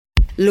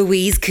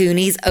Louise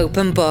Cooney's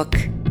Open Book,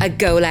 a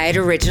Go Loud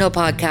original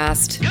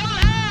podcast. Go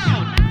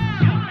loud!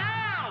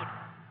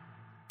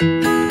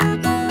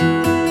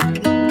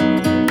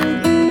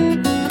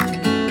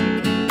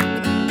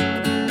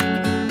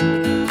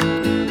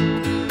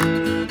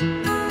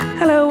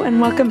 Hello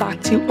and welcome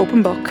back to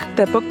Open Book,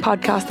 the book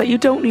podcast that you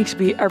don't need to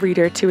be a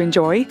reader to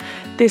enjoy.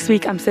 This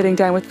week I'm sitting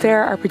down with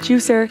Sarah, our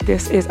producer.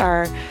 This is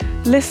our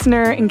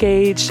listener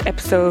engaged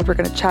episode. We're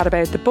going to chat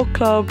about the book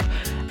club.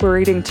 We're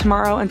reading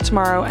Tomorrow and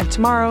Tomorrow and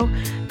Tomorrow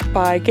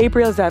by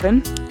Gabrielle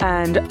Zevin,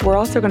 and we're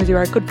also going to do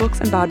our good books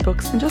and bad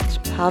books and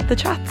just have the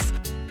chats.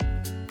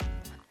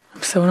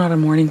 I'm so not a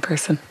morning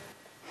person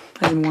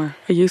anymore.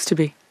 I used to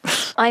be.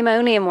 I'm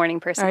only a morning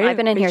person. I've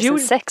been in here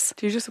since 6.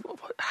 Do you just,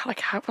 like,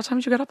 what time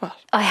did you get up at?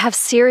 I have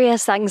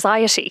serious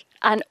anxiety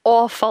and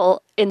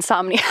awful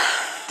insomnia.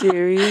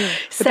 Do you?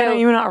 But then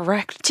you're not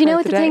wrecked. Do you know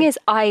what the thing is?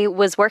 I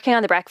was working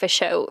on the breakfast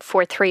show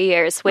for 3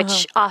 years,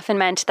 which often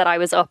meant that I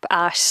was up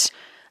at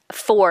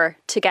 4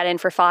 to get in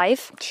for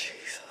 5.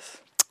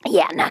 Jesus.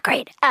 Yeah, not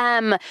great.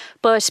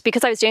 But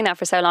because I was doing that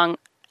for so long,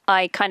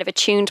 I kind of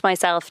attuned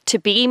myself to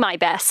be my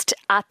best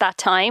at that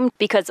time,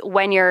 because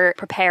when you're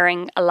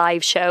preparing a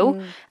live show,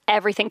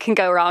 everything can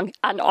go wrong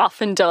and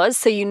often does.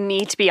 So you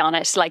need to be on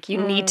it. Like you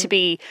need to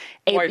be,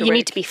 you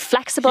need to be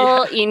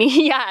flexible.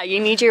 Yeah. You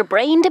need your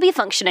brain to be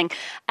functioning.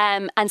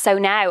 And so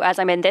now, as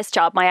I'm in this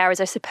job, my hours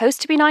are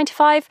supposed to be 9 to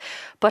 5,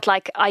 but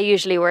like I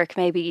usually work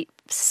maybe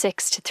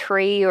 6 to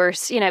 3 or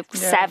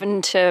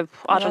 7 to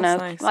I don't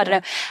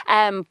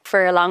know.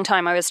 For a long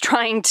time I was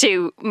trying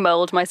to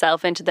mold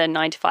myself into the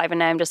 9 to 5, and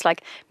now I'm just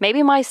like,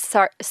 maybe my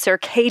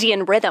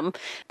circadian rhythm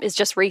is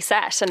just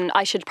reset and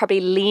I should probably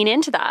lean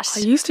into that. I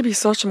used to be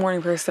such a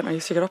morning person. I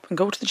used to get up and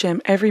go to the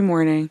gym every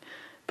morning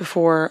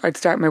before I'd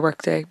start my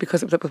work day,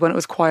 because it was when it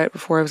was quiet,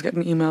 before I was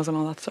getting emails and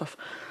all that stuff.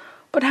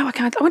 But now I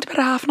can't. I went to bed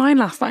at 9:30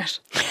 last night.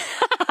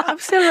 I'm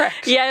still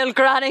wrecked. Yeah, old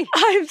granny.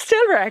 I'm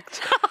still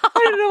wrecked.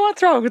 I don't know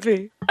what's wrong with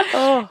me.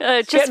 Oh,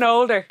 just getting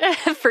older.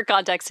 For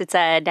context, it's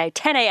now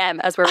 10 a.m.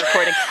 as we're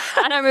recording,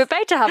 and I'm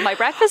about to have my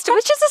breakfast,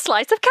 which is a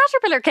slice of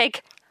caterpillar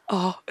cake.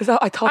 Oh, is that?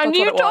 I thought and that's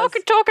what it was. And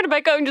you talking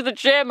about going to the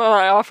gym, and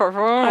I offer.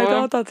 I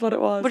thought that's what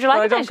it was. Would you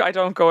like it? I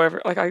don't go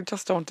ever. Like, I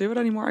just don't do it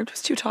anymore. I'm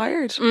just too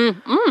tired.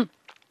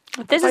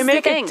 This is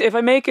the thing. If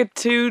I make it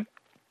two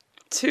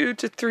to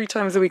 3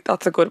 times a week,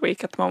 that's a good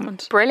week at the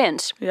moment.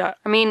 Brilliant. Yeah.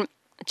 I mean,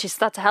 just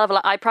that's a hell of a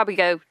lot. I probably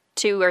go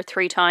 2 or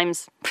 3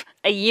 times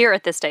a year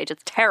at this stage.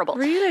 It's terrible.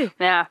 Really?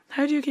 Yeah.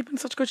 How do you keep in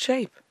such good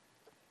shape?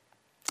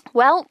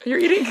 Well, you're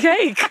eating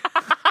cake.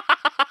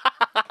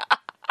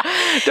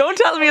 Don't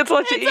tell me it's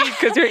what you eat,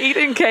 because you're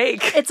eating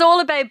cake. It's all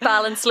about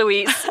balance,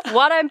 Louise.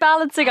 What I'm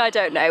balancing, I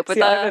don't know. But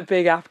see, I have a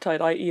big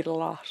appetite. I eat a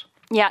lot.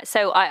 Yeah,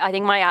 so I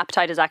think my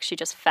appetite is actually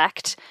just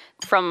fecked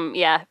from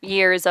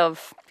years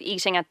of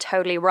eating at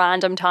totally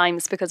random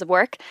times because of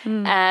work.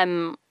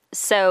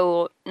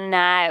 So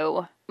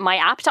now my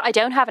appetite, I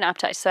don't have an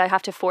appetite, so I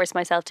have to force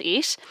myself to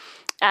eat.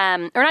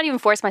 Or not even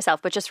force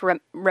myself, but just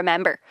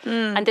remember.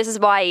 And this is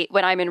why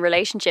when I'm in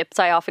relationships,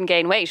 I often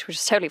gain weight, which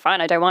is totally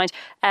fine. I don't mind.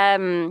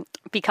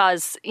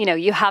 Because,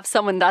 you have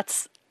someone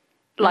that's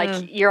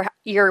like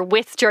you're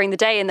with during the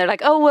day, and they're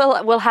like,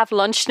 oh, we'll have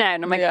lunch now.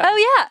 And I'm like,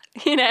 oh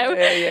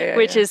yeah,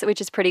 which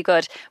is pretty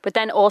good. But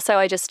then also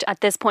I just,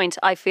 at this point,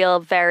 I feel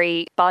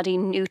very body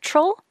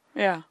neutral.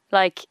 Yeah.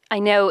 Like, I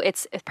know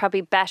it's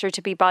probably better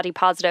to be body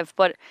positive,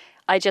 but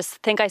I just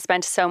think I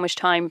spent so much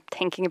time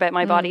thinking about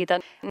my body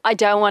that I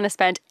don't want to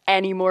spend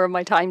any more of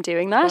my time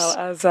doing that. Well,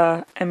 as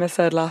Emma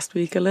said last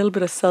week, a little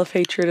bit of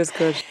self-hatred is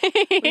good.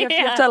 You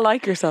have to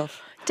like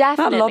yourself.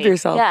 Definitely. Not love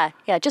yourself.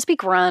 Yeah. Just be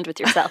grand with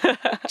yourself.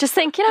 Just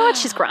think, you know what,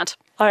 she's grand.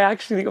 I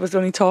actually was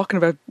only talking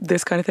about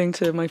this kind of thing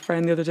to my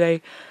friend the other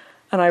day,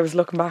 and I was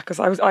looking back, because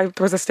there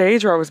was a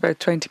stage where I was about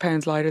 20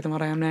 pounds lighter than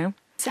what I am now.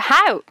 So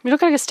how? You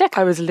look like a stick.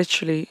 I was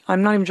literally,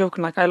 I'm not even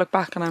joking, like I look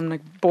back and I'm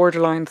like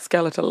borderline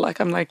skeletal, like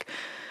I'm like,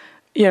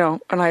 and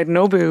I had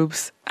no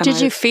boobs. And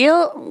Did you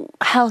feel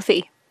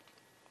healthy?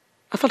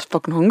 I felt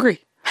fucking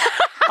hungry.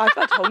 I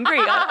felt hungry.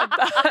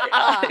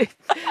 I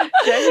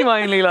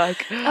genuinely,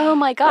 like. Oh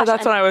my gosh.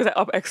 That's when I was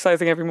up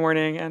exercising every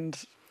morning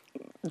and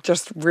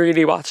just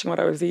really watching what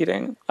I was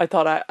eating. I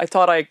thought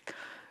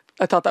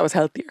that was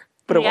healthier,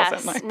 but it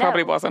wasn't. Like,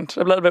 probably wasn't.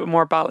 A little bit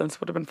more balance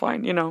would have been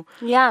fine,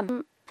 Yeah.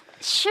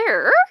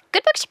 Sure.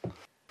 Good books.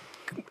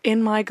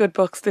 In my good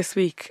books this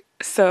week,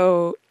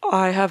 so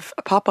I have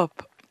a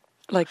pop-up,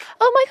 like,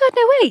 oh my god,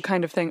 no way,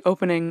 kind of thing,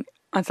 opening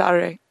on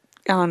Saturday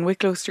on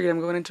Wicklow Street. I'm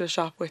going into a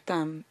shop with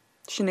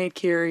Sinead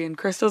Keary and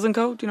Crystals &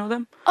 Co. Do you know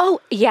them?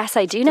 Oh, yes,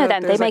 I do know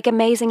them. They make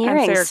amazing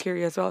earrings. And Sarah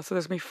Keary as well. So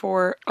there's going to be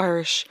 4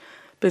 Irish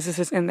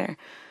businesses in there.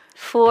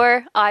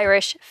 4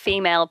 Irish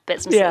female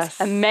businesses. Yes.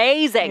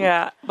 Amazing.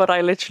 Yeah, but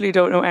I literally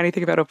don't know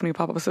anything about opening a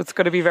pop-up, so it's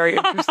going to be very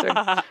interesting.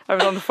 I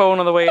was on the phone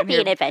on the way in here.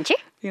 It'll be an adventure.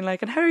 Being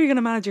like, and how are you going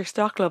to manage your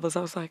stock levels?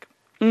 I was like,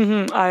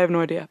 I have no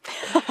idea.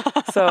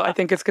 So I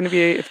think it's going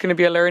to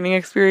be a learning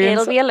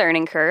experience. It'll be a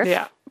learning curve.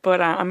 Yeah. But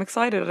I'm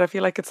excited. I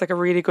feel like it's like a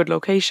really good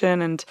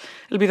location, and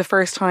it'll be the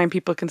first time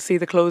people can see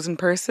the clothes in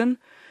person.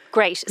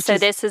 Great. So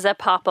this is a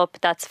pop-up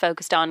that's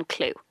focused on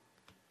Clue.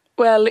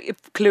 Well,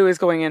 Clue is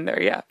going in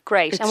there, yeah.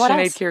 Great. It's And what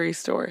Sinead else? Curie's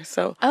store,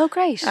 so Oh,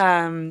 great.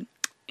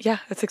 yeah,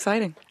 it's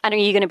exciting. And are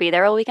you going to be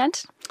there all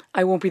weekend?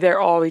 I won't be there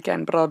all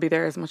weekend, but I'll be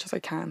there as much as I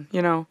can,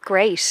 you know.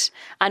 Great.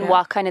 And Yeah.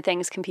 what kind of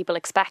things can people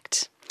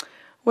expect?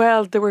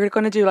 Well, we're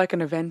going to do like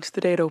an event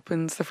the day it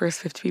opens. The first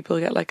 50 people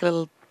get like a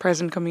little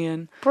present coming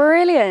in.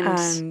 Brilliant.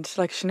 And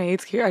like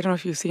Sinead's Curie, I don't know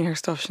if you've seen her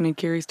stuff, Sinead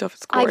Curie stuff.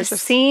 It's I've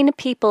gorgeous. seen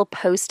people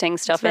posting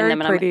stuff in very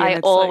them, and pretty, I and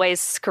it's always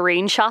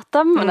screenshot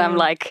them, and I'm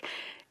like,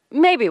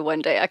 maybe one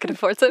day I could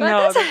afford something No,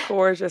 like this. they're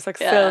gorgeous, like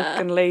silk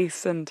and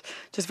lace, and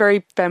just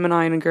very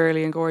feminine and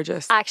girly and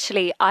gorgeous.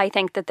 Actually, I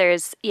think that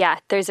there's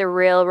a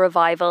real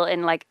revival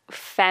in like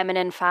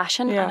feminine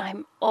fashion, Yeah. and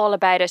I'm all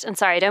about it. And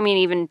sorry, I don't mean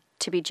even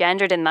to be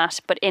gendered in that,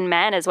 but in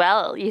men as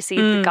well. You see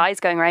the guys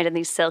going around in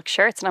these silk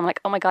shirts, and I'm like,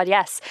 oh my god,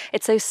 yes,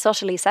 it's so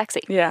subtly sexy.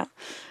 Yeah.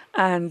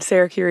 And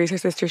Sarah Curie's her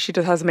sister, she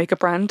just has a makeup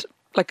brand,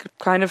 like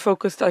kind of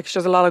focused, like she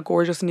does a lot of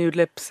gorgeous nude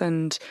lips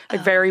and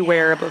like very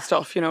wearable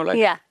stuff, you know, like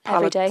Yeah,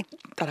 every palettes day.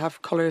 that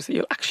have colours that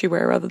you'll actually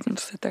wear rather than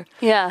just sit there.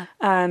 Yeah.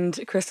 And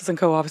Crystals and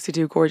Co obviously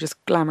do gorgeous,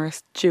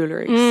 glamorous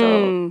jewellery.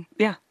 So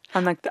yeah,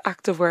 and like the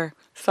activewear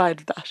side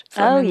of that.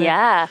 So I'm Oh in there.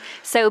 yeah.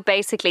 So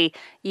basically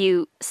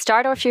you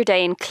start off your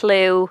day in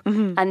Clue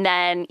Mm-hmm. and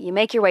then you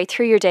make your way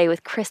through your day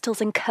with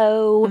Crystals and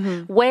Co,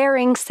 Mm-hmm.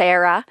 wearing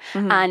Sarah,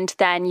 and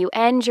then you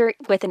end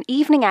with an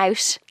evening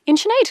out in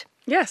Sinead.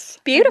 Yes.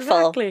 Beautiful.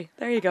 Exactly.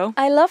 There you go.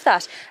 I love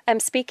that.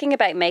 Speaking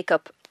about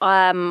makeup,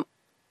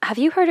 have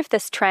you heard of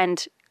this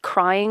trend,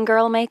 crying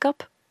girl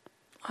makeup?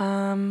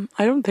 I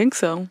don't think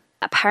so.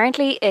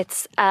 Apparently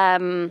it's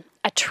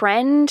a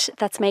trend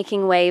that's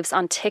making waves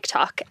on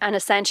TikTok, and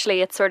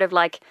essentially it's sort of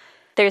like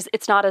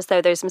it's not as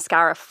though there's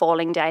mascara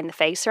falling down the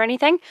face or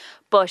anything,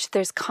 but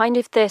there's kind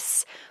of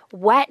this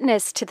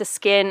wetness to the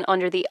skin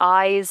under the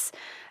eyes.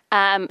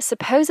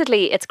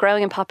 Supposedly it's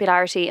growing in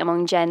popularity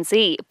among Gen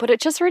Z, but it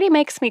just really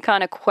makes me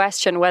kind of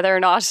question whether or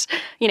not,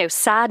 you know,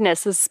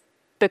 sadness is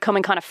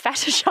becoming kind of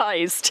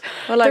fetishized.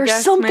 Well, I There's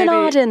guess something maybe-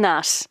 odd in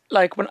that.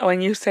 Like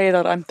when you say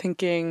that, I'm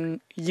thinking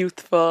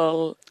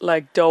youthful,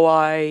 like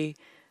doe-eye,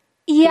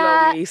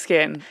 Yeah, glowy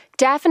skin.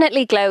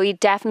 definitely glowy,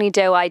 definitely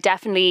doe-eye,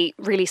 definitely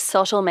really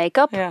subtle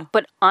makeup. Yeah.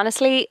 But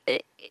honestly,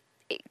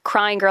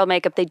 crying girl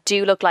makeup, they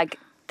do look like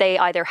they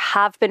either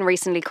have been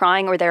recently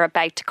crying or they're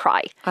about to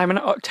cry. I'm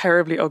a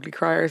terribly ugly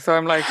crier, so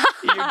I'm like,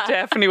 you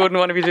definitely wouldn't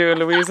want to be doing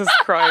Louise's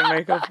crying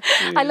makeup.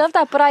 I love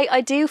that, but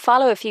I do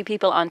follow a few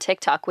people on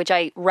TikTok, which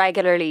I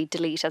regularly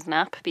delete as an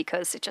app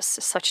because it just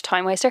is such a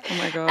time waster. Oh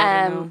my God,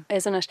 I know.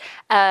 Isn't it?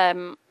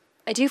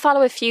 I do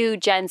follow a few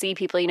Gen Z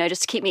people, you know,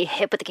 just to keep me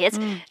hip with the kids.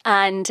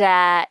 And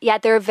yeah,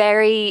 they're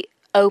very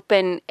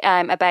open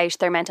about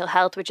their mental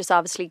health, which is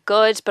obviously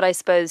good. But I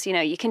suppose, you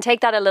know, you can take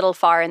that a little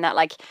far in that,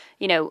 like,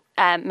 you know,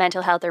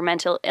 mental health or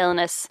mental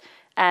illness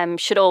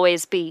should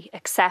always be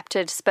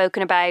accepted,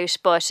 spoken about,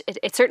 but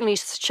it certainly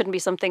shouldn't be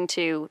something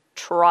to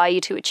try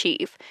to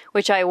achieve,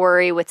 which I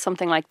worry with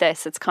something like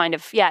this. It's kind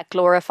of,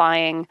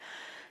 glorifying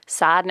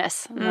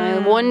sadness. And I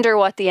wonder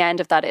what the end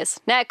of that is.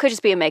 Now, it could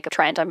just be a makeup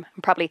trend. I'm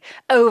probably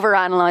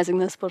over-analysing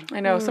this, but I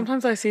know,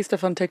 sometimes I see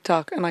stuff on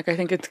TikTok and like I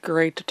think it's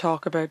great to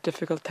talk about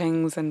difficult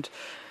things and,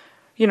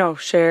 you know,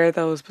 share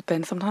those, but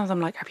then sometimes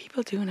I'm like, are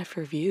people doing it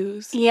for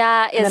views?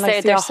 yeah, And is then I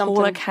there see there's a whole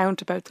something?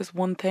 account about this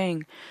one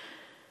thing.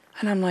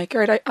 And I'm like,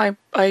 all right,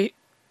 I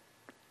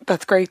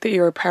that's great that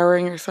you're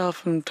empowering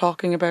yourself and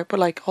talking about, but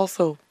like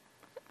also,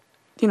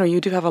 you know,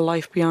 you do have a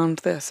life beyond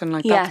this, and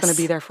like that's going Yes.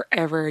 to be there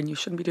forever, and you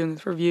shouldn't be doing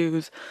this for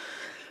views.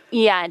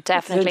 Yeah, It's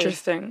definitely.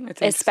 interesting.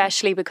 It's interesting.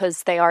 Especially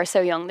because they are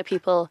so young, the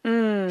people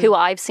who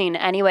I've seen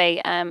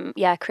anyway,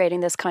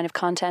 creating this kind of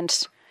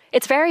content.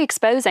 It's very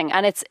exposing,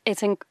 and it's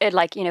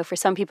like, you know, for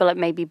some people it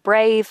may be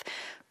brave,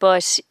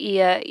 but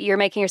you're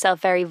making yourself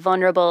very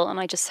vulnerable, and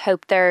I just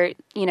hope they're,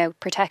 you know,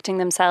 protecting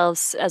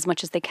themselves as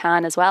much as they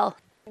can as well.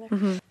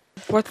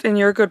 What's in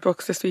your good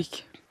books this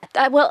week?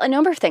 Well, a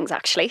number of things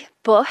actually,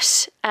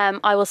 but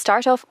I will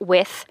start off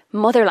with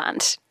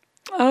Motherland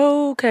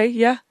Oh, okay,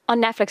 yeah. on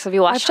Netflix. Have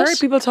you I've watched heard it?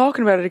 people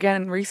talking about it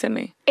again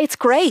recently. It's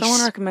great.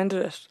 Someone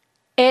recommended it.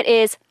 It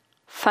is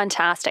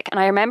fantastic. And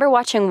I remember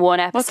watching one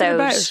episode.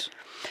 What's it about?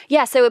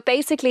 Yeah, so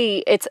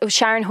it's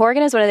Sharon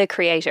Horgan is one of the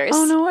creators.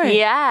 Oh, no way.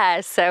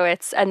 Yeah, so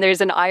and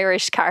there's an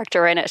Irish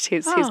character in it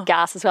who's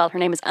gas as well. Her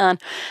name is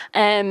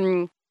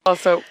Anne.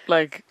 Also,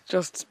 like,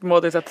 just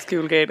mothers at the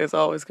school gate is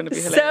always going to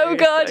be hilarious. So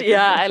good. Like,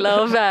 Yeah, I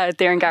love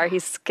Darren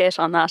Garry's skit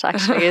on that,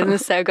 actually. Isn't it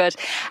so good?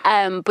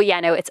 But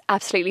yeah, no, it's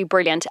absolutely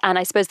brilliant. And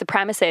I suppose the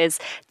premise is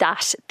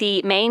that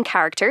the main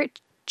character,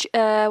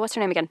 what's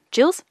her name again?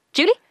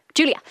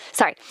 Julia.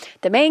 Sorry.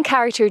 The main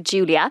character,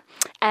 Julia,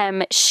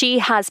 she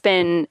has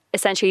been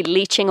essentially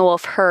leeching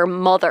off her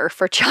mother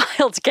for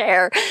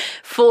childcare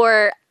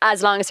for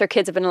as long as her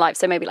kids have been alive.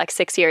 So maybe like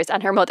 6 years.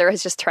 And her mother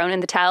has just thrown in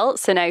the towel.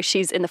 So now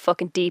she's in the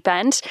fucking deep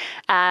end,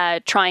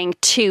 trying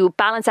to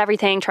balance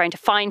everything, trying to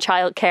find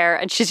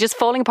childcare. And she's just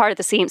falling apart at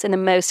the seams in the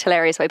most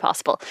hilarious way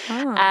possible.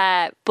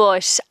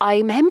 But I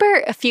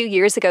remember a few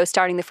years ago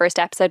starting the first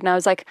episode and I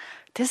was like,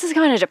 this is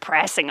kind of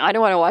depressing. I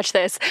don't want to watch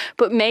this.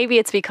 But maybe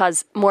it's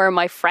because more of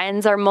my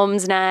friends are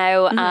mums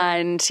now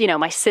and, you know,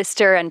 my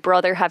sister and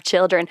brother have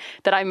children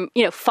that I'm,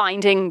 you know,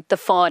 finding the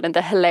fun and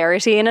the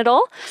hilarity in it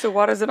all. So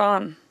what is it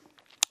on?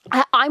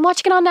 I'm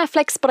watching it on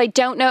Netflix, but I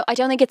don't know. I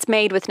don't think it's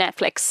made with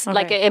Netflix. Okay.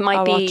 Like it might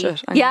I'll be. watch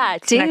it. Yeah,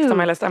 It's do. next on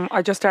my list.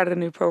 I just started a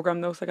new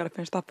program though, so I got to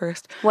finish that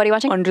first. What are you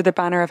watching? Under the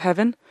Banner of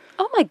Heaven.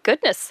 Oh my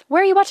goodness.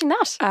 Where are you watching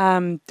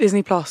that?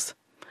 Disney Plus.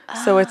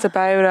 So it's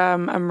about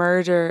a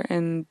murder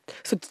in.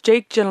 So it's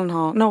Jake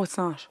Gyllenhaal. No, it's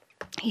not.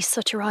 He's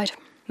such a ride.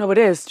 No, it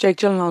is. Jake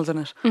Gyllenhaal's in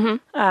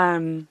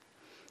it.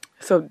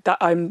 So that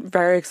I'm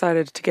very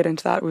excited to get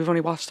into that. We've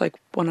only watched like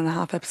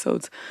 1.5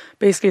 episodes.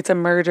 Basically, it's a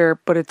murder,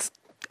 but it's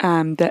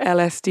the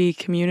LSD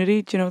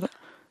community. Do you know that?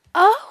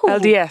 Oh.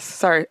 LDS.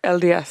 Sorry,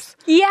 LDS.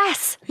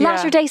 Yes. Yeah.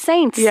 Latter-day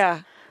Saints.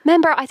 Yeah.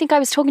 Remember, I think I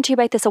was talking to you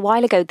about this a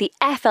while ago. The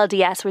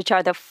FLDS, which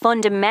are the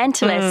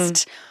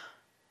fundamentalist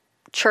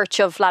Church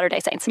of Latter-day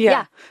Saints.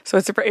 Yeah. So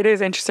it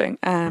is interesting.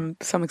 So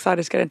I'm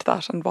excited to get into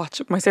that and watch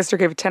it. My sister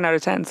gave it 10 out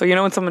of 10. So you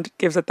know when someone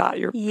gives it that,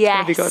 it's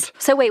going to be good.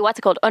 So wait, what's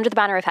it called? Under the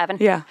Banner of Heaven.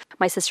 Yeah.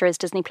 My sister is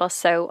Disney Plus,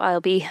 so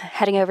I'll be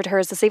heading over to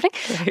hers this evening.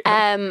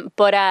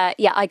 But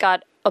I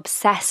got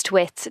obsessed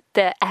with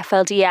the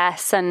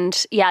FLDS and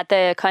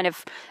the kind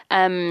of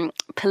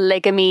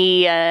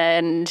polygamy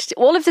and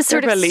all of this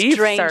sort Their of beliefs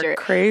stranger. are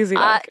crazy.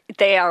 Like.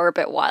 They are a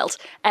bit wild.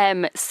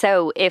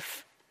 So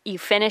if you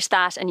finish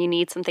that and you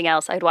need something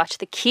else, I'd watch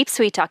the Keep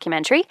Sweet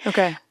documentary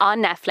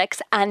on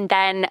Netflix. And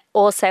then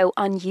also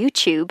on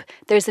YouTube,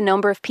 there's a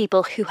number of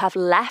people who have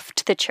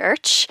left the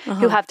church,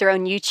 who have their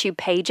own YouTube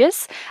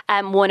pages.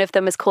 One of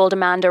them is called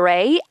Amanda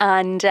Ray,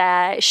 and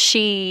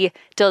she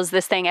does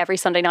this thing every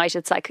Sunday night.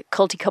 It's like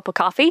Culty Cup of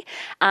Coffee.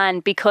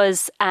 And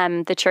because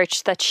the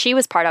church that she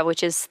was part of,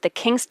 which is the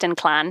Kingston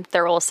clan,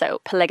 they're also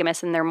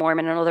polygamous and they're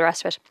Mormon and all the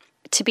rest of it.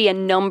 To be a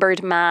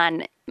numbered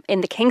man in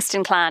the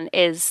Kingston clan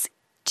is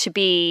to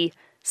be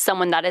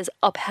someone that is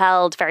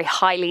upheld very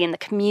highly in the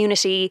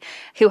community,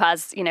 who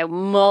has, you know,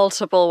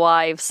 multiple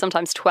wives,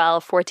 sometimes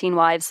 12, 14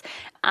 wives.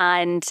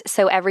 And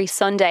so every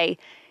Sunday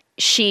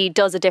she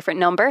does a different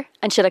number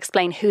and she'll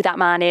explain who that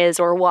man is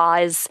or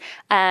was,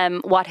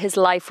 what his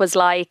life was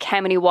like,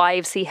 how many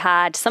wives he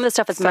had. Some of the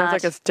stuff is mad. Sounds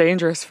like it's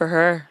dangerous for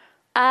her.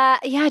 Yeah,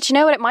 do you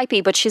know what it might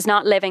be? But she's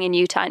not living in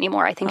Utah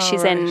anymore. I think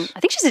she's in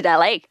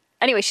LA.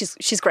 Anyway,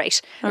 she's great.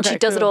 And she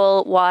does it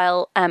all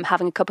while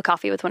having a cup of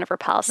coffee with one of her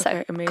pals.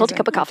 So, Culty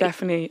Cup of Coffee.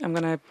 Definitely, I'm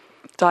going to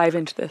dive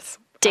into this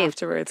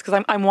afterwards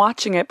because I'm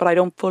watching it, but I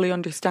don't fully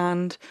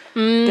understand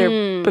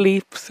their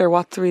beliefs or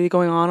what's really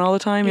going on all the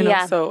time, you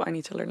know, so I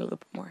need to learn a little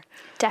bit more.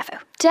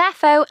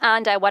 Defo.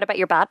 And what about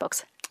your bad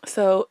books?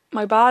 So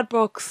my bad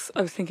books,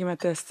 I was thinking about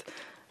this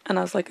and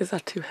I was like, is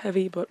that too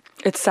heavy? But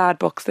it's sad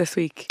books this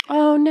week.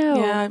 Oh, no.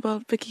 Yeah,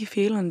 well, Vicky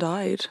Phelan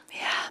died.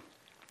 Yeah.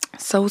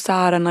 So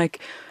sad, and like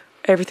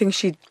everything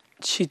she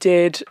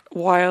did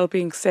while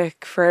being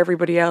sick for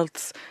everybody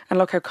else, and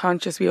look how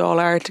conscious we all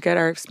are to get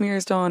our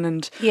smears done,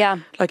 and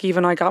like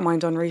even I got mine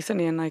done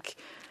recently, and like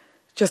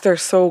just they're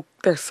so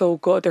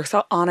good, they're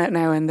so on it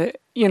now, and the,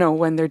 you know,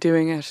 when they're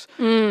doing it,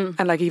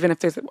 and like even if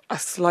there's a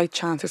slight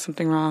chance there's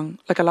something wrong,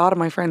 like a lot of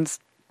my friends,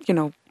 you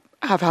know,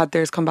 have had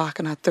theirs come back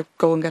and had to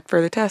go and get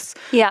further tests.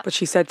 But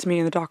she said to me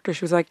and the doctor,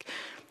 she was like,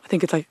 I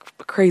think it's like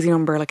a crazy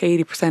number, like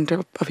 80%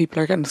 of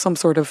people are getting some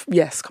sort of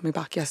something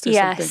back, there's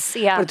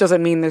something. But it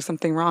doesn't mean there's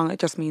something wrong. It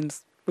just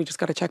means we just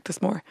got to check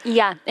this more.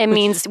 Yeah, it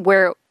means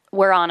we're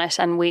on it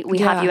and we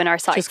have you in our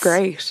sights. Which is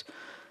great.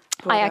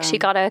 But, I actually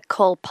got a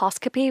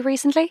colposcopy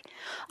recently.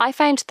 I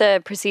found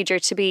the procedure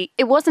to be,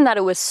 it wasn't that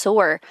it was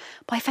sore,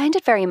 but I found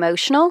it very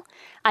emotional.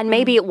 And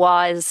maybe it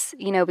was,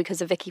 you know,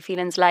 because of Vicky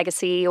Phelan's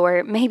legacy,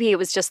 or maybe it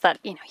was just that,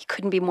 you know, you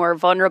couldn't be more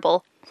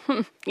vulnerable,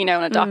 you know,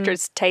 on a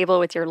doctor's table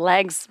with your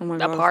legs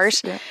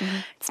apart.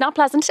 It's not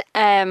pleasant.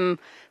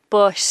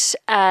 But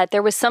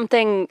there was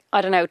something,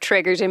 I don't know,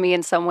 triggered in me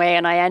in some way,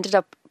 and I ended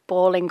up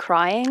bawling,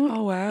 crying.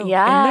 Oh, wow.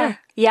 Yeah. In there?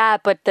 Yeah,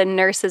 but the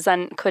nurses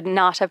could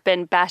not have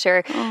been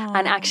better. Oh.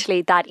 And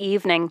actually that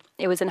evening,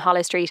 it was in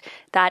Hollow Street,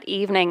 that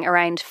evening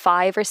around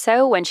 5 or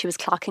so, when she was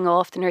clocking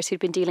off, the nurse who'd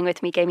been dealing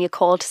with me gave me a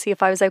call to see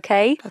if I was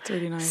okay. That's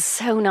really nice.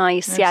 So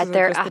nice. Nurses,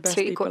 they're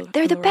absolutely good.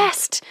 They're the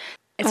best.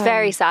 It's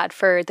very sad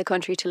for the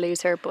country to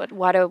lose her, but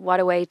what a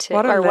way to,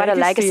 what a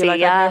legacy.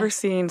 Like, I've never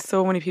seen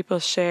so many people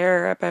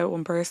share about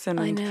one person.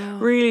 I know.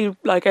 Really,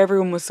 like,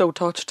 everyone was so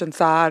touched and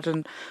sad,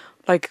 and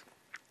like,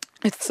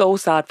 it's so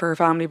sad for her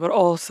family, but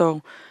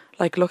also,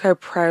 like, look how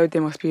proud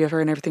they must be of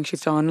her and everything she's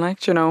done,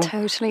 like, you know.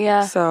 Totally,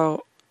 yeah.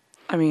 So,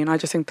 I mean, I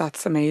just think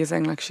that's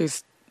amazing. Like,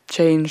 she's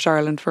changed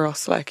Ireland for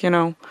us, like, you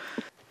know.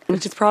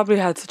 And she's probably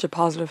had such a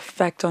positive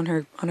effect on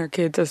her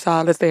kids, as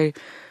sad as they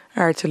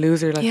are to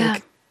lose her.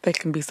 Like, they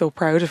can be so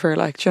proud of her,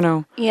 like, you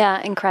know.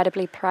 Yeah,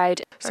 incredibly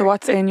proud. So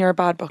what's in your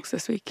bad books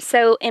this week?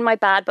 So in my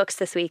bad books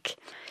this week,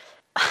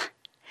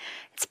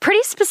 it's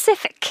pretty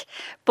specific,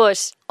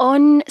 but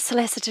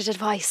unsolicited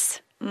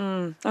advice.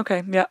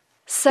 Okay, yeah.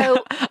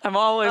 So I'm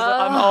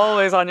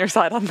always on your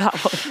side on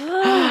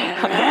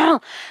that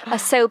one.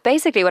 So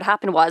basically what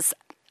happened was,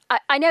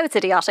 I know it's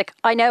idiotic.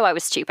 I know I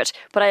was stupid,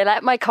 but I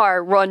let my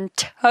car run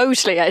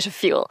totally out of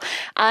fuel.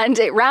 And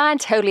it ran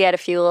totally out of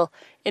fuel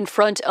in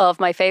front of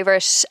my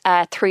favourite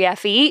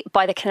 3FE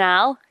by the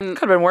canal. Could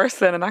have been worse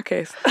then in that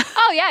case.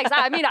 Oh yeah,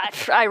 exactly. I mean,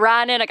 I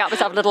ran in, I got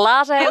myself a little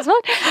latte. It was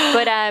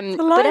fun.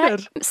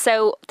 But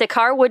so the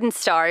car wouldn't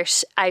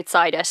start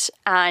outside it.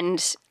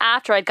 And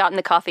after I'd gotten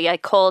the coffee, I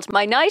called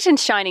my knight in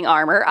shining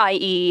armour,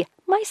 i.e.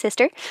 my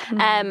sister.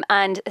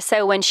 And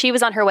so when she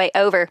was on her way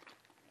over,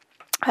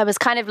 I was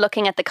kind of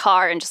looking at the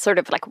car and just sort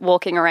of like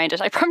walking around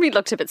it. I probably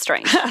looked a bit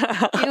strange,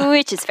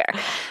 which is fair.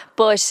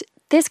 But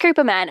this group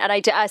of men, and I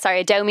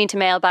don't mean to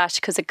male bash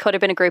because it could have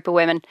been a group of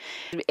women.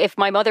 If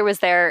my mother was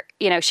there,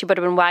 she would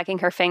have been wagging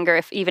her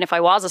finger even if I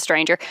was a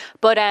stranger.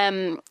 But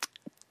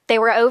they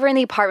were over in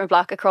the apartment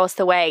block across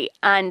the way.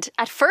 And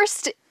at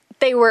first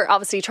they were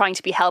obviously trying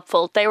to be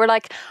helpful. They were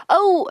like,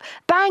 oh,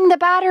 bang the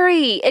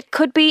battery. It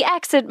could be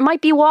X, it might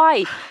be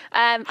Y.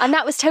 And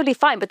that was totally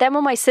fine. But then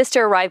when my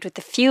sister arrived with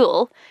the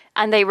fuel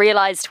and they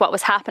realised what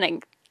was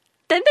happening,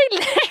 then they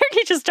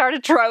literally just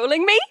started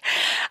trolling me.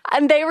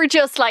 And they were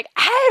just like,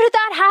 how did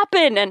that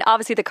happen? And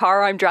obviously the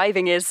car I'm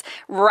driving is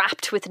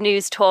wrapped with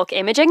News Talk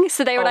imaging.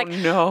 So they were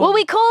no. Well,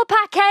 we call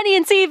Pat Kenny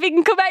and see if he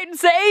can come out and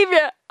save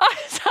you. I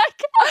was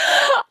like,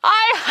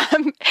 I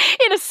am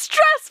in a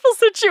stressful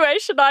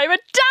situation. I'm a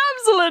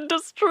damsel in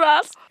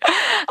distress.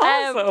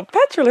 Also,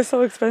 petrol is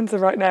so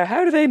expensive right now.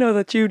 How do they know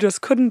that you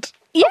just couldn't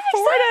afford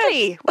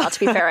exactly. Well, to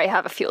be fair, I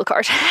have a fuel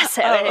card,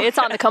 so it's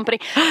on the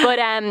company. But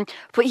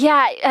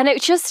yeah, and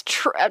it just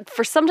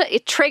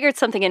it triggered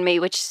something in me,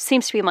 which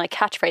seems to be my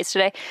catchphrase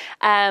today.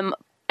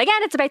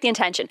 Again, it's about the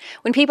intention.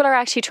 When people are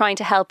actually trying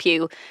to help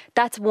you,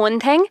 that's one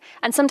thing.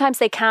 And sometimes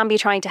they can be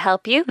trying to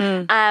help you.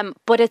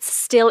 But it's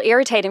still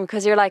irritating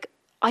because you're like,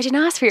 I didn't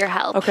ask for your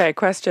help. Okay,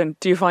 question.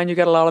 Do you find you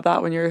get a lot of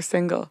that when you're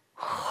single?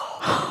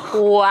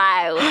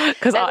 Wow.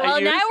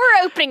 Now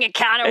we're opening a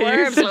can of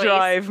worms. It used to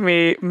drive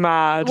me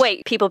mad.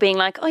 Wait, people being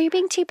like, oh, you're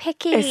being too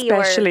picky.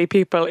 Especially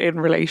people in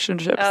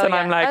relationships.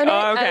 I'm like,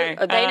 okay.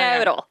 They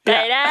know it all.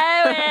 They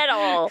know it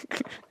all.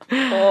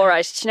 All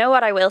right. Do you know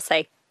what I will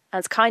say? And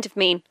it's kind of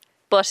mean.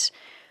 But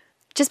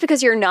just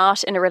because you're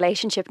not in a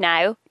relationship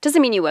now doesn't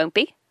mean you won't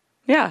be.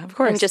 Yeah, of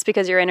course. And just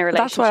because you're in a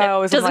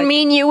relationship doesn't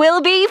mean you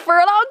will be for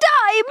a long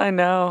time.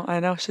 I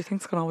know. She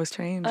thinks it can always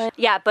change.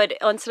 Yeah, but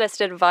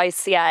unsolicited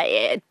advice,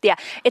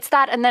 it's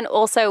that. And then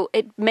also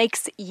it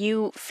makes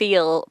you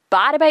feel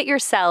bad about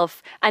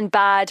yourself and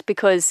bad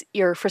because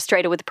you're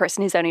frustrated with the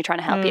person who's only trying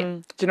to help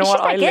you. Do you know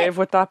what? I live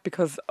with that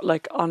because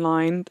like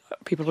online,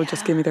 people will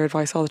just give me their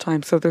advice all the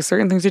time. So there's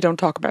certain things you don't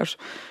talk about.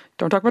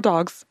 Don't talk about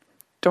dogs.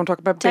 Don't talk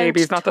about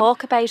babies. Don't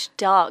talk about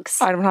dogs.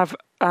 I don't have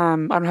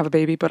a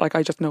baby, but like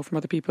I just know from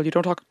other people.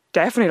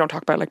 Definitely don't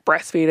talk about like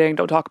breastfeeding.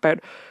 Don't talk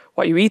about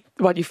what you eat,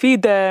 what you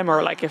feed them,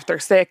 or like if they're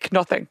sick.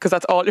 Nothing, because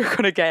that's all you're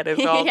gonna get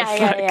is all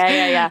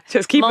yeah.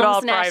 Just keep Mum's it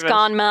all nest private.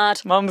 Gone mad.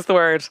 Mum's the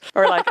word.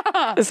 Or like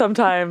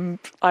sometimes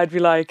I'd be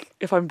like,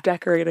 if I'm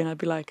decorating, I'd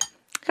be like,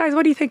 guys,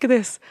 what do you think of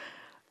this?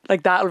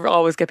 Like that'll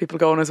always get people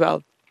going as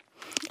well.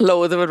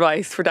 Loads of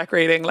advice for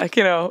decorating, like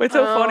it's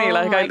so funny.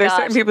 Like there's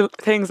certain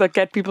things that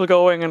get people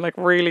going and like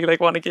really like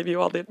want to give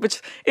you all the,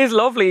 which is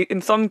lovely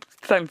in some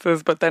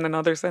senses, but then in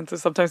other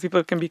senses, sometimes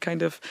people can be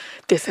kind of,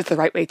 this is the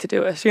right way to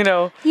do it.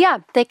 Yeah,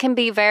 they can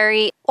be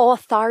very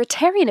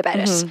authoritarian about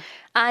it.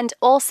 And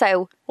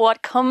also,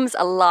 what comes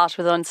a lot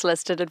with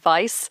unsolicited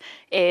advice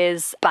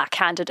is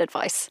backhanded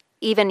advice.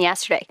 Even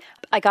yesterday,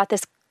 I got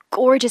this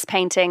gorgeous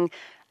painting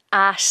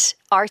at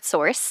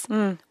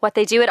ArtSource. What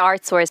they do at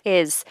ArtSource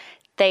is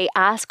they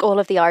ask all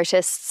of the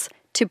artists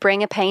to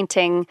bring a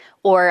painting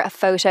or a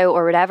photo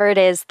or whatever it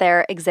is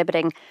they're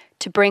exhibiting,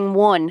 to bring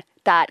one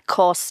that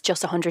costs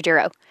just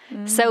 €100.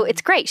 So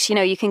it's great.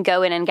 You can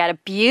go in and get a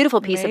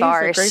beautiful piece of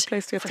art. It's a great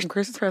place to get some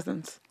Christmas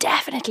presents.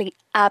 Definitely.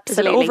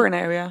 Absolutely. Is it over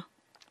now, yeah?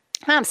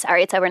 I'm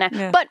sorry, it's over now.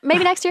 Yeah. But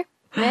maybe next year.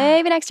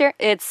 Maybe next year.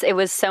 It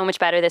was so much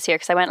better this year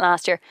because I went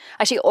last year.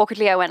 Actually,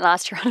 awkwardly, I went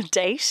last year on a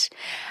date,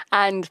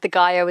 and the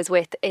guy I was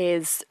with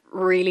is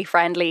really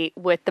friendly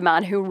with the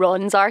man who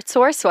runs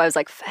ArtSource. So I was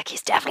like, fuck,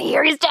 he's definitely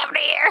here.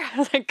 I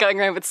was like going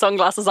around with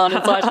sunglasses on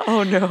inside.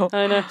 Oh no.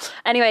 I know.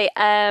 Anyway,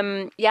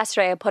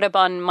 yesterday I put up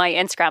on my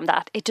Instagram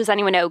that does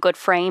anyone know a good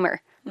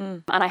framer?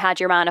 And I had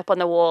your man up on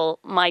the wall,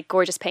 my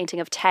gorgeous painting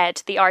of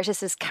Ted. The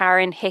artist is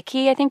Karen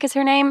Hickey, I think is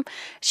her name.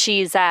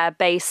 She's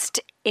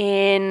based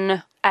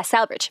in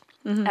Selbridge.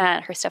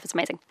 And her stuff is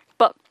amazing.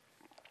 But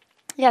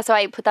yeah, so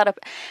I put that up,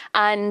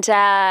 and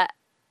I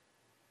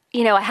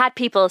had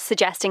people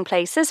suggesting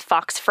places,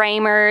 Fox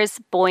Framers,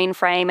 Boyne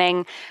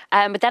Framing,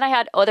 but then I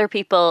had other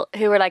people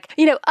who were like,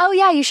 oh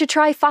yeah, you should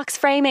try Fox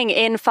Framing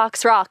in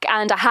Fox Rock,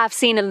 and I have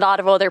seen a lot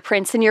of other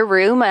prints in your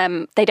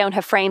room. They don't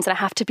have frames, and I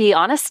have to be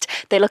honest,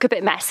 they look a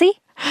bit messy.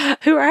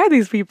 Who are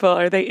these people?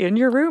 Are they in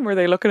your room? Or are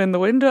they looking in the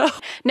window?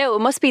 No, it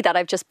must be that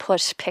I've just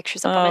put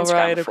pictures up on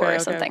Instagram before or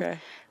something. Okay.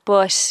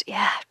 But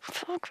yeah,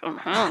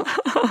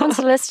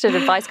 unsolicited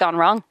advice gone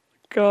wrong.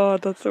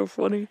 God, that's so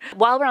funny.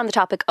 While we're on the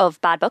topic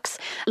of bad books,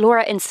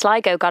 Laura in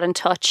Sligo got in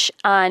touch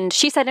and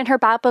she said in her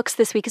bad books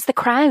this week is The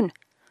Crown.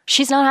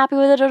 She's not happy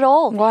with it at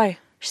all. Why?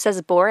 She says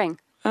it's boring.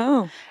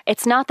 Oh.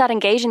 It's not that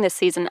engaging this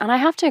season, and I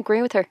have to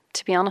agree with her,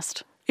 to be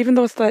honest. Even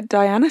though it's the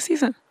Diana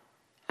season?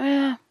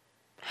 I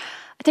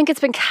think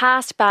it's been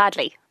cast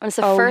badly. And it's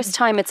the first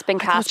time it's been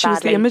I thought cast she was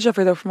badly. the image of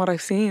her, though, from what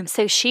I've seen.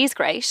 So she's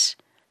great.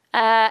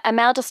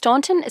 Imelda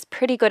Staunton is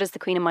pretty good as the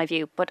Queen in my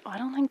view, but I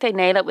don't think they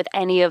nail it with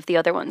any of the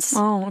other ones.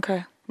 Oh,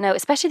 okay. No,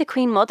 especially the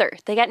Queen Mother.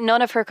 They get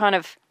none of her kind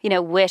of,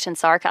 wit and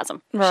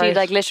sarcasm. She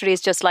Right. literally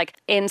is just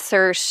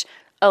insert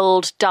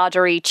old,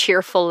 doddery,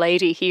 cheerful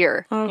lady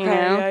here.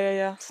 Okay,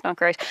 yeah. It's not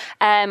great.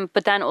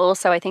 But then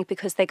also I think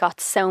because they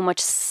got so much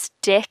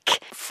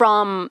stick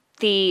from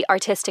the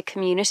artistic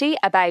community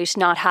about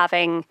not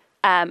having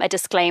a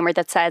disclaimer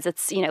that says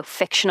it's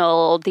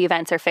fictional, the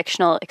events are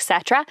fictional,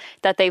 etc.,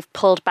 that they've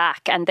pulled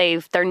back and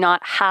they're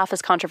not half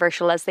as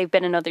controversial as they've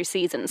been in other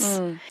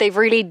seasons. They've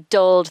really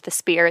dulled the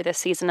spear this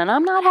season, and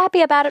I'm not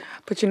happy about it.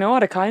 But you know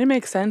what? It kind of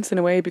makes sense in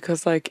a way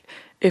because,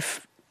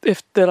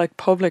 if the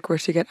public were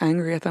to get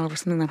angry at them over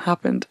something that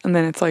happened, and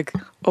then it's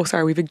oh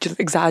sorry, we've just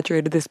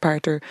exaggerated this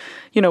part, or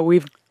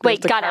we've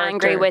got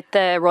angry with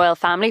the royal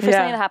family for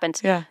something that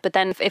happened. Yeah. But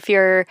then if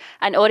you're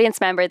an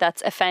audience member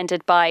that's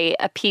offended by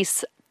a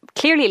piece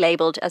clearly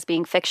labelled as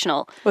being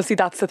fictional. Well, see,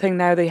 that's the thing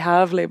now. They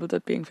have labelled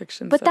it being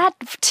fiction. But that,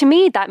 to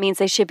me, that means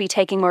they should be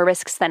taking more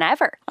risks than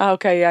ever.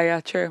 Okay, yeah,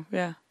 true,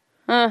 yeah.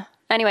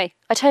 Anyway,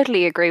 I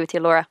totally agree with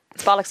you, Laura.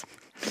 It's bollocks.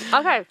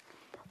 Okay.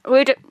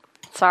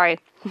 Sorry.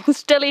 I'm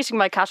still eating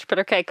my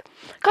caterpillar cake.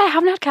 God, I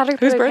haven't had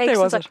caterpillar Whose birthday cake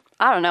was since it?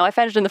 I don't know. I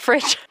found it in the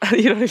fridge.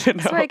 You don't even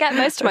know. That's where I get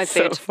most of my That's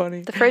food. so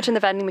funny. The fridge and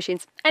the vending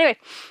machines. Anyway,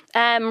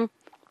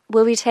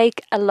 will we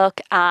take a look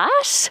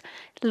at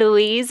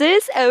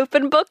Louise's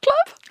open book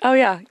club? Oh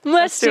yeah,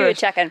 Let's do a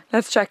check-in.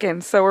 Let's check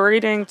in. So we're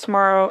reading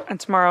Tomorrow and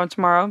Tomorrow and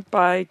Tomorrow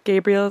by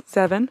Gabrielle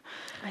Zevin.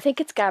 I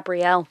think it's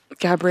Gabrielle.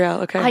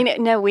 Gabrielle, okay. I know.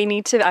 No, we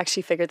need to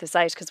actually figure this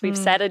out because we've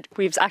said it.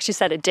 We've actually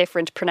said a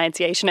different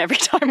pronunciation every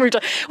time we're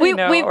done. We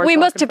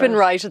must have been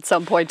right at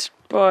some point.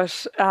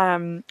 But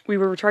we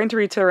were trying to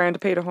read to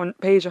around page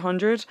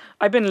 100.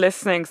 I've been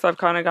listening, so I've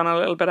kind of gone a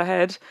little bit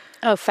ahead.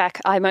 Oh,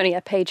 feck. I'm only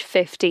at page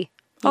 50.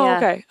 Oh, Yeah.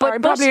 okay. But,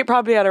 I'm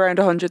probably at around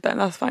 100 then.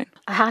 That's fine.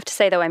 I have to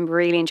say, though, I'm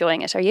really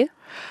enjoying it. Are you?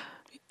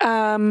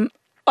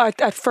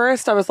 At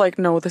first, I was like,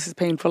 no, this is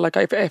painful.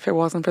 If it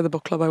wasn't for the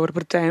book club, I would have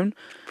put it down.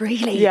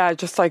 Really? Yeah,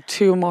 just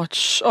too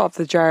much of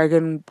the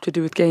jargon to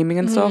do with gaming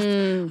and stuff.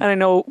 And I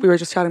know we were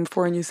just chatting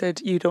before and you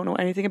said you don't know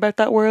anything about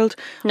that world.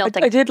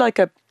 Nothing. I did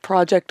a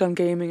project on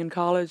gaming in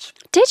college.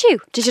 Did you?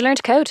 Did you learn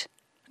to code?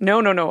 No.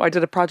 I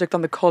did a project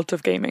on the cult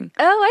of gaming.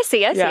 Oh, I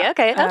see. Yeah.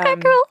 Okay,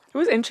 cool. It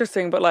was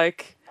interesting, but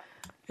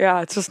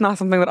yeah, it's just not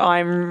something that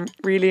I'm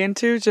really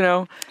into, you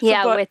know.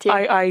 Yeah, but with you.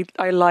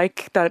 I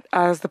like that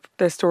as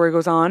the story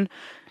goes on,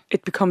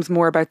 it becomes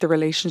more about the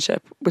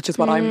relationship, which is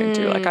what I'm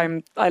into.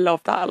 I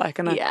love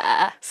that.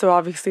 Yeah. So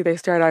obviously they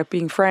start out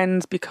being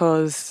friends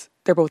because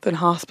they're both in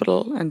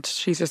hospital and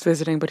she's just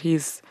visiting, but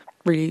he's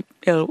really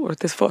ill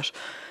with his foot.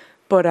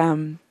 But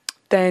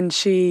then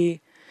she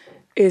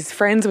is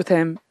friends with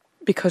him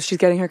because she's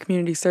getting her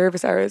community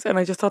service hours, and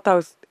I just thought that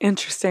was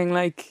interesting.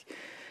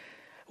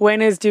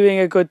 When is doing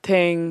a good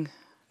thing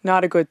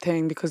not a good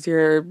thing because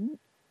you're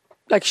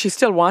she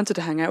still wanted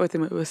to hang out with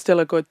him. It was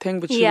still a good thing,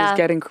 but she was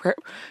getting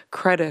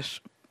credit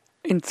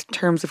in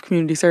terms of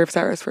community service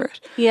hours for it.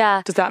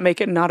 Yeah. Does that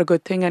make it not a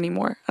good thing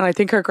anymore? And I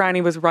think her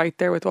granny was right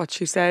there with what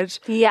she said.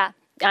 Yeah.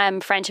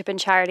 Friendship and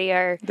charity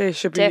are They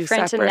should be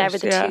different separate, and never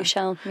the two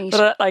shall meet.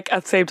 But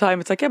at the same time,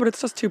 it's but it's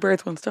just two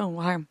birds, one stone.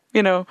 What harm?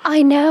 You know?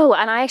 I know.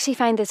 And I actually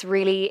find this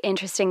really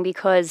interesting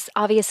because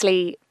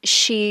obviously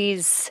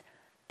she's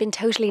been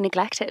totally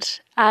neglected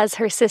as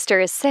her sister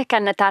is sick,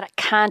 and that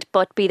can't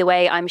but be the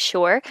way, I'm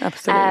sure.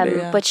 Absolutely,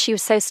 yeah. But she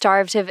was so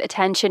starved of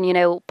attention,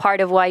 part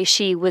of why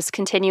she was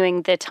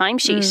continuing the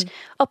timesheet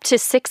up to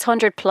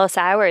 600 plus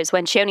hours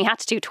when she only had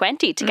to do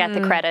 20 to get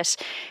the credit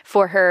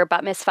for her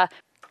bat mitzvah.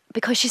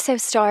 Because she's so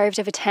starved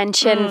of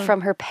attention from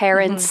her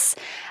parents.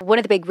 One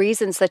of the big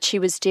reasons that she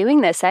was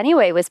doing this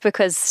anyway was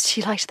because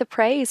she liked the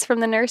praise from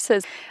the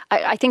nurses.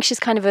 I think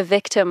she's kind of a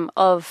victim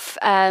of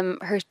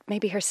her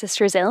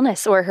sister's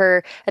illness,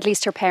 or at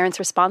least her parents'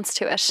 response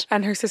to it.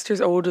 And her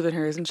sister's older than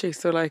her, isn't she?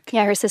 So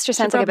yeah, her sister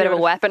sounds like a bit of a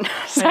weapon.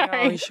 Sorry.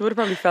 I know, she would have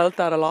probably felt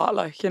that a lot,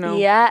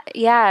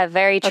 Yeah,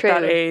 very true.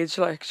 At that age,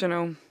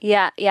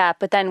 Yeah.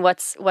 But then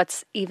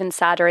what's even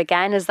sadder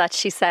again is that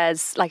she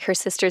says, her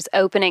sister's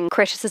opening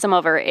criticism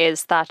of her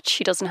is that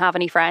she doesn't have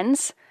any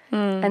friends.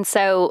 And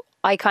so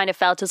I kind of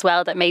felt as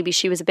well that maybe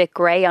she was a bit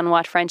grey on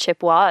what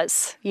friendship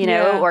was,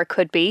 or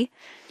could be.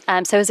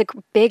 So it was a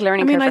big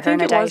learning curve for her, I think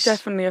no it doubt. was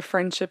definitely a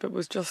friendship. It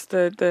was just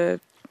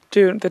the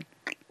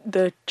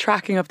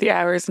tracking of the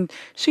hours, and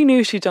she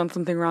knew she'd done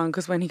something wrong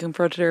because when he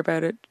confronted her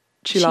about it,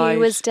 she lied.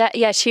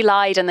 She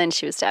lied, and then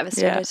she was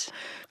devastated. Yeah.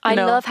 I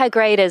love how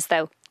grey it is,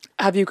 though.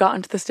 Have you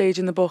gotten to the stage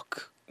in the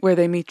book where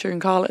they meet during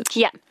college?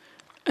 Yeah.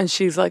 And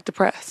she's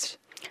depressed.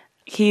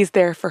 He's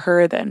there for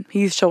her then.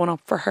 He's showing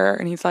up for her,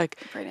 and he's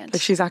brilliant.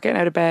 She's not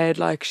getting out of bed,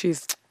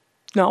 she's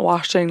not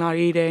washing, not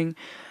eating,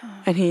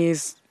 and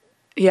he's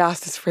he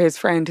asked this for his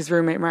friend, his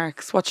roommate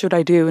Marks, what should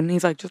I do? And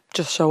he's like,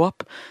 just show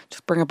up,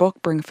 just bring a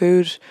book, bring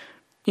food,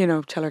 you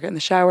know, tell her get in the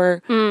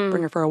shower,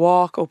 bring her for a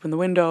walk, open the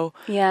window.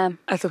 Yeah.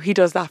 And so he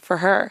does that for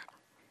her.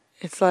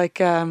 It's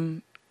like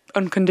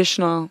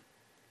unconditional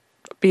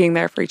being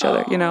there for each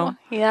other, you know?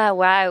 Yeah,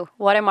 wow.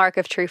 What a mark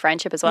of true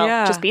friendship as well.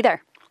 Yeah. Just be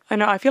there. I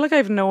know. I feel like I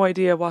have no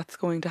idea what's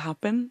going to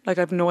happen. Like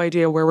I have no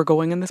idea where we're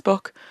going in this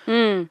book.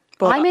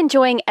 But I'm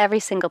enjoying every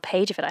single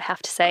page of it, I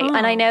have to say.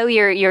 And I know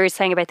you're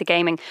saying about the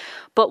gaming,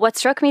 but what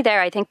struck me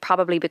there, I think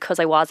probably because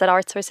I was at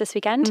Artsource this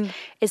weekend,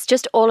 is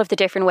just all of the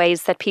different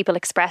ways that people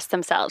express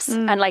themselves.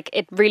 And like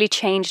it really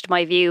changed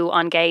my view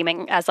on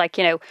gaming as like,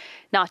 you know,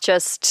 not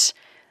just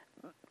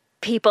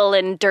people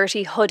in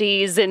dirty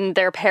hoodies in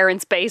their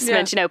parents'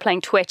 basement, you know,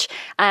 playing Twitch,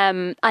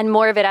 and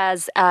more of it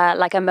as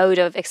like a mode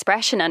of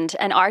expression and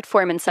an art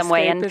form in some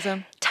way.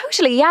 And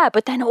totally, yeah.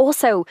 But then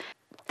also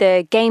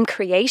the game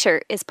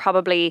creator is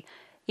probably,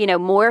 you know,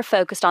 more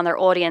focused on their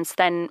audience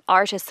than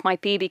artists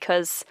might be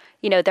because,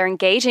 you know, they're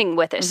engaging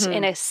with it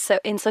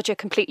in such a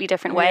completely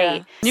different way.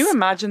 Yeah. Can you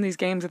imagine these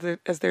games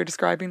as they're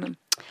describing them?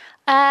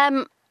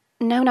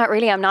 No, not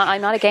really. I'm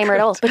not a gamer at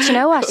all. But you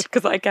know what?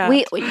 Because I can't.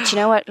 Do you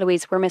know what,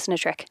 Louise? We're missing a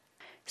trick.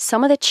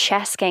 Some of the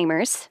chess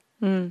gamers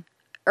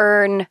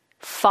earn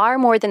far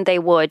more than they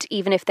would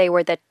even if they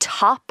were the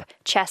top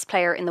chess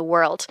player in the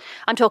world.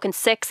 I'm talking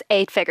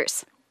 6-8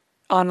 figures.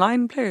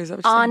 Online players? That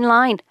was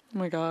Online. Oh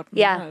my God.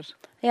 Yeah. Mad.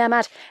 Yeah,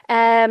 mad.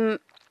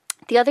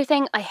 The other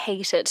thing I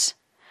hated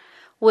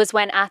was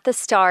when at the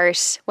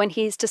start, when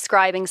he's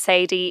describing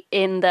Sadie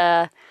in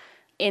the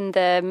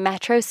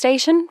metro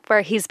station,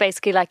 where he's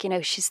basically like, you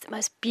know, she's the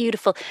most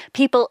beautiful.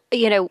 People,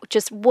 you know,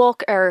 just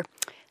walk or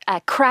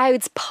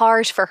crowds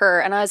part for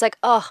her. And I was like,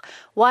 oh,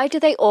 why do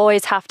they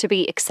always have to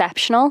be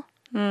exceptional?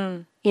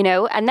 You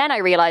know, and then I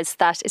realised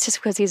that it's just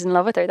because he's in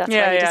love with her. That's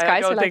why he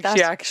describes her like that.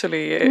 She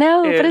actually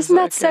no, is, but isn't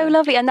that like, so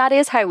lovely? And that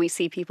is how we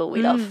see people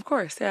we love. Of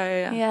course,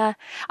 yeah. Yeah,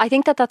 I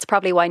think that's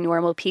probably why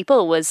Normal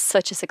People was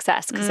such a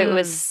success because it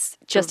was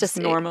just as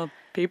normal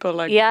people,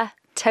 like yeah,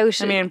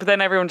 totally. I mean, but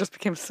then everyone just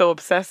became so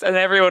obsessed, and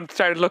everyone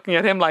started looking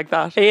at him like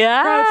that.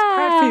 Yeah,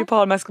 proud for you,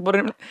 Paul Mescal.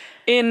 But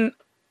in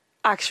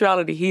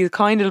actuality, he's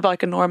kind of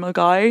like a normal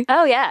guy.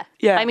 Oh yeah,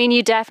 yeah. I mean,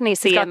 you definitely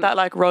see he's got him that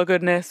like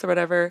ruggedness or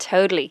whatever.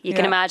 Totally, you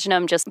can imagine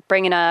him just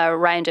bringing a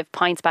round of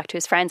pints back to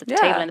his friends at the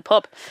table in the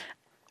pub.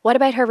 What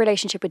about her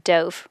relationship with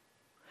Dove?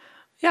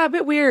 Yeah, a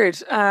bit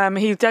weird.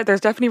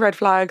 There's definitely red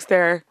flags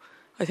there.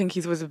 I think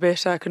he was a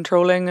bit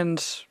controlling,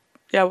 and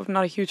I'm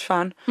not a huge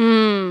fan.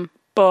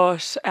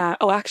 But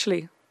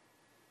actually,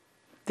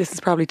 this is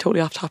probably totally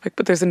off topic,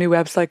 but there's a new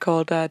website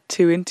called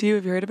Too Into You.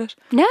 Have you heard of it?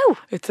 No.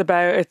 It's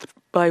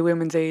by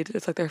Women's Aid.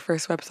 It's like their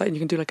first website, and you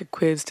can do like a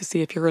quiz to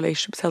see if your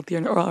relationship's healthy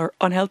or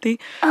unhealthy.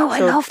 Oh,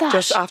 I love that.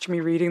 Just after me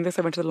reading this,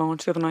 I went to the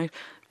launch the other night.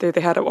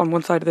 They had it on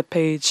one side of the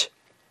page,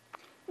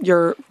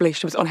 your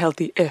relationship is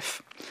unhealthy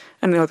if,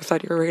 and the other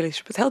side, your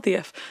relationship is healthy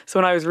if. So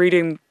when I was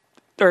reading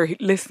or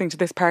listening to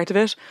this part of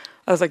it,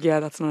 I was like, yeah,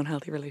 that's an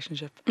unhealthy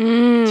relationship.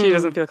 She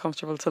doesn't feel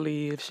comfortable to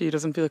leave. She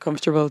doesn't feel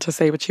comfortable to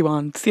say what she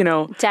wants, you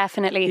know.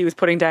 Definitely. He was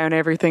putting down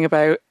everything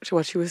about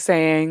what she was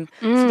saying.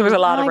 So there was a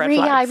lot of red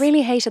flags. Yeah, I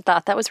really hated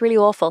that. That was really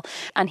awful.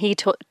 And he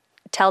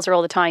tells her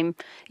all the time,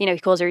 you know, he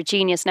calls her a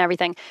genius and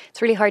everything.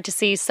 It's really hard to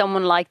see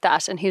someone like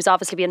that and who's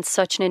obviously been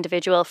such an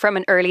individual from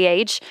an early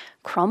age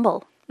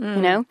crumble,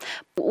 you know.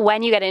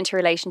 When you get into a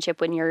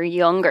relationship when you're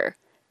younger,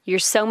 you're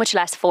so much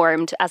less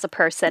formed as a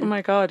person. Oh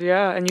my God,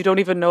 yeah. And you don't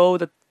even know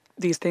that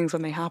these things,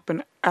 when they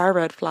happen, are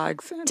red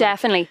flags.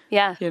 Definitely,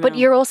 yeah. You know. But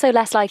you're also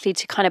less likely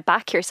to kind of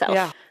back yourself.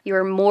 Yeah.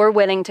 You're more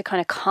willing to kind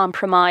of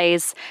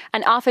compromise.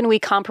 And often we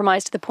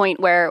compromise to the point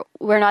where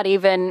we're not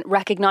even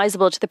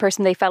recognisable to the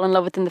person they fell in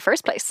love with in the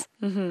first place.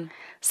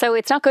 So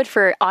it's not good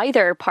for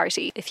either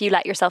party if you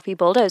let yourself be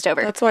bulldozed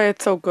over. That's why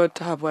it's so good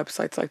to have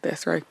websites like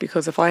this, right?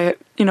 Because if I had,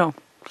 you know,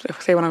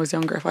 say when I was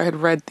younger, if I had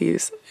read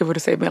these, it would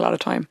have saved me a lot of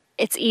time.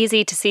 It's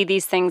easy to see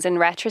these things in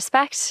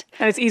retrospect.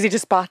 And it's easy to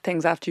spot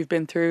things after you've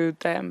been through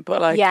them. But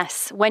like,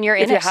 yes, when you're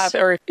in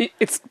it.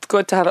 It's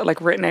good to have it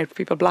like written out for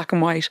people, black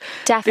and white.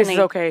 Definitely. This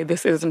is okay,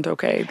 this isn't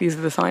okay. These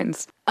are the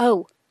signs.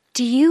 Oh,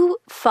 do you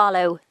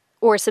follow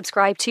or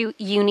subscribe to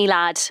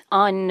Unilad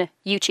on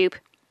YouTube?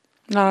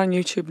 Not on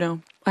YouTube,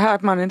 no. I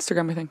have them on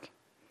Instagram, I think.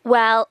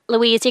 Well,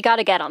 Louise, you got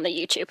to get on the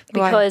YouTube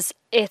because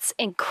it's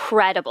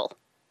incredible.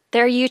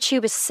 Their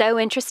YouTube is so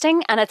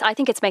interesting, and I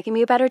think it's making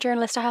me a better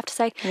journalist, I have to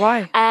say.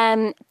 Why?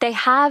 They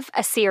have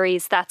a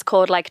series that's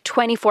called like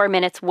 24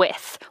 Minutes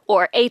With,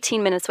 or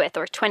 18 Minutes With,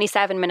 or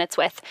 27 Minutes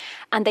With,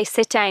 and they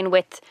sit down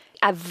with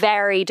a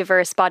very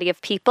diverse body of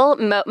people,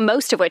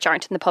 most of which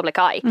aren't in the public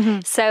eye.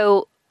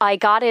 So I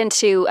got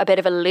into a bit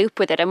of a loop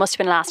with it. It must have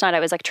been last night. I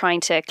was like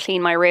trying to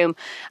clean my room,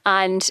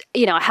 and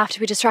you know I have to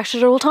be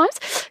distracted at all times.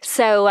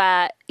 So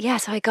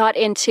so I got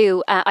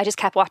into. I just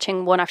kept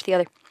watching one after the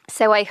other.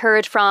 So I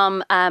heard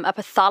from a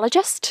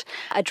pathologist,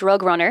 a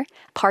drug runner.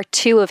 Part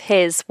 2 of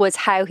his was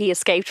how he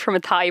escaped from a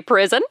Thai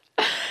prison.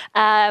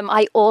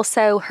 I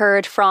also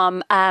heard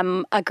from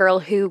a girl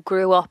who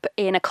grew up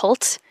in a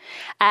cult.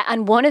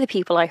 And one of the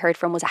people I heard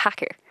from was a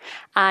hacker.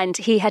 And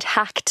he had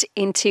hacked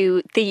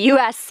into the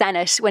US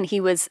Senate when he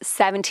was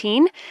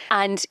 17.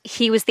 And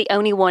he was the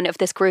only one of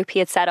this group he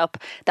had set up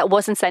that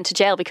wasn't sent to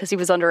jail because he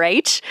was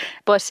underage.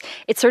 But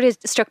it sort of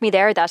struck me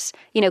there that,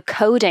 you know,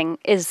 coding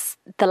is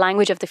the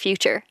language of the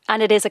future.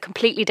 And it is a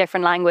completely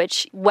different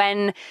language.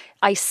 When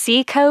I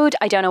see code,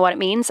 I don't know what it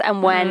means.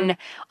 And when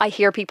I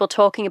hear people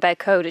talking about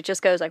code, it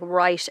just goes like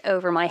right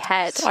over my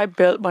head. So I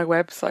built my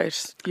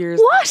website years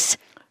What?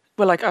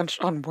 Well, like on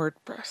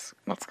WordPress.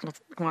 That's kind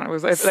of, come on,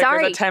 it's like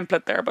Sorry. there's a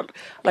template there, but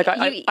like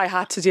I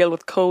had to deal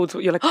with codes.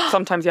 You like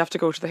sometimes you have to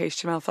go to the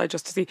HTML side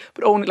just to see,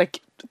 but only like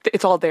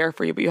it's all there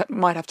for you, but you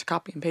might have to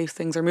copy and paste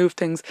things or move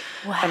things.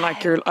 Wow. And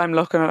like I'm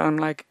looking at it, I'm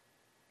like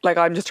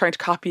I'm just trying to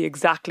copy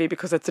exactly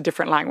because it's a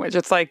different language.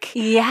 It's like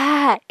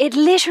Yeah, it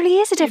literally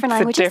is a different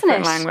language, it's a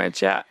different isn't it?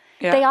 language. Yeah.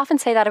 They often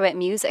say that about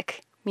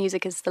music.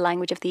 Music is the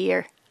language of the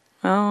ear.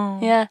 Oh.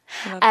 Yeah.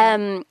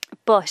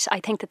 But I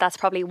think that that's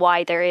probably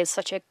why there is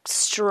such a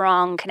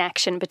strong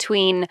connection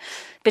between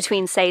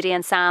Sadie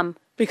and Sam.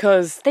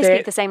 Because they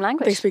speak the same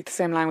language. They speak the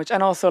same language.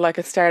 And also, like,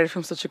 it started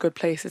from such a good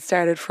place. It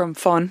started from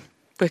fun,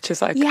 which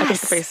is like, I think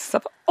the basis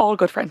of all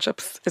good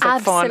friendships is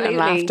like fun and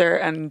laughter.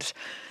 And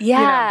you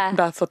know,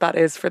 that's what that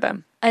is for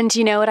them. And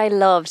you know what I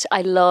loved?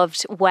 I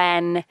loved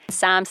when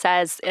Sam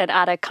says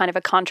at a kind of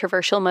a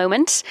controversial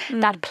moment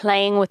that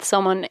playing with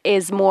someone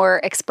is more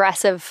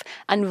expressive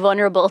and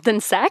vulnerable than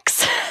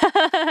sex.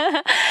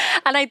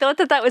 And I thought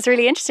that was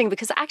really interesting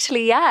because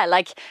actually, yeah,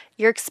 like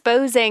you're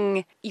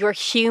exposing your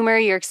humour,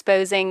 you're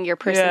exposing your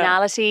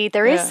personality.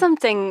 There is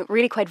something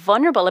really quite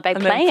vulnerable about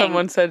playing. And then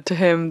someone said to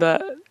him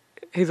that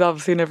he's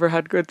obviously never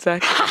had good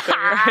sex.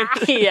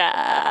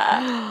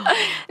 Yeah.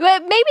 Well,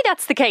 maybe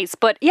that's the case,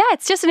 but yeah,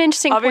 it's just an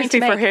interesting obviously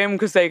point to make. For him,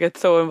 because they get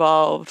so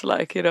involved,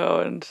 like, you know,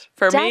 and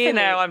for me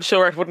now, I'm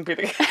sure it wouldn't be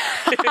the case.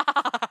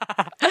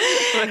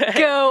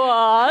 Go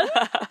on.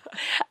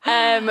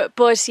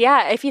 But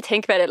yeah, if you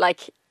think about it,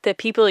 like the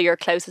people you're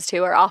closest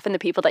to are often the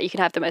people that you can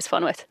have the most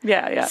fun with.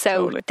 Yeah,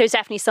 so totally. There's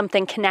definitely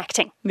something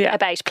connecting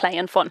about play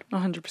and fun.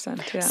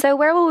 100%, yeah. So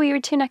where will we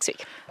read to next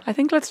week? I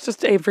think let's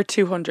just aim for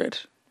 200.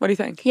 What do you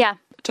think? Yeah.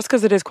 Just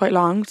because it is quite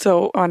long,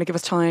 so I want to give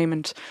us time,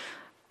 and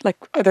like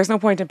there's no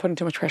point in putting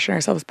too much pressure on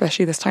ourselves,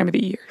 especially this time of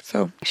the year.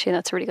 So actually,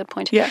 that's a really good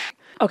point. Yeah.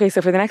 Okay,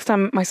 so for the next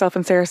time myself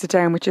and Sarah sit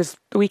down, which is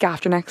the week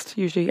after next,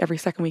 usually every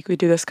second week we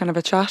do this kind of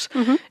a chat.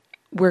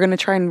 We're going to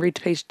try and read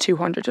to page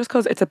 200 just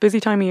because it's a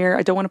busy time of year.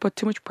 I don't want to put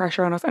too much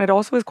pressure on us, and it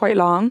also is quite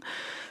long.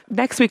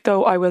 Next week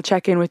though, I will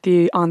check in with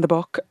you on the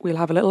book. We'll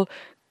have a little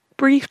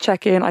brief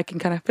check-in. I can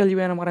kind of fill you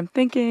in on what I'm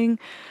thinking,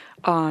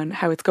 on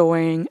how it's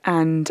going,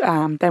 and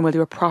then we'll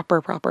do a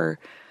proper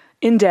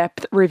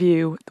in-depth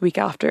review the week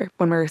after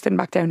when we're sitting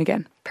back down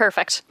again.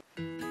 Perfect.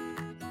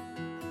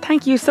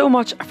 Thank you so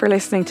much for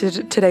listening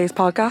to today's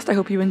podcast. I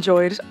hope you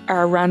enjoyed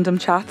our random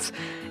chats.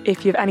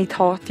 If you have any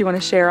thoughts you want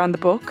to share on the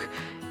book,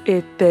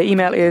 the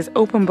email is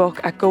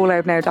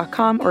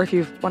openbook@goloudnow.com, or if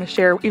you want to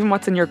share even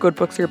what's in your good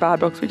books or your bad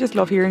books, we just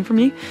love hearing from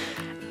you.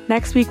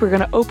 Next week, we're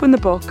going to open the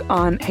book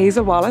on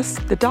Hazel Wallace,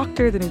 the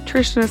doctor, the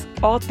nutritionist,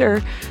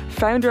 author,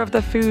 founder of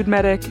the Food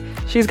Medic.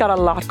 She's got a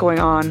lot going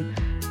on,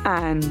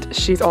 and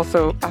she's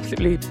also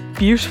absolutely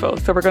beautiful.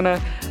 So we're going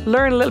to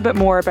learn a little bit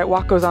more about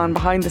what goes on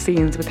behind the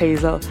scenes with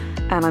Hazel,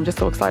 and I'm just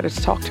so excited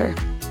to talk to her.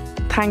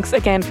 Thanks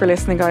again for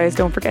listening, guys.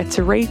 Don't forget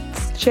to rate,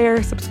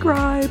 share,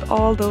 subscribe,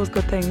 all those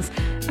good things,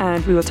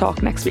 and we will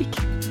talk next week.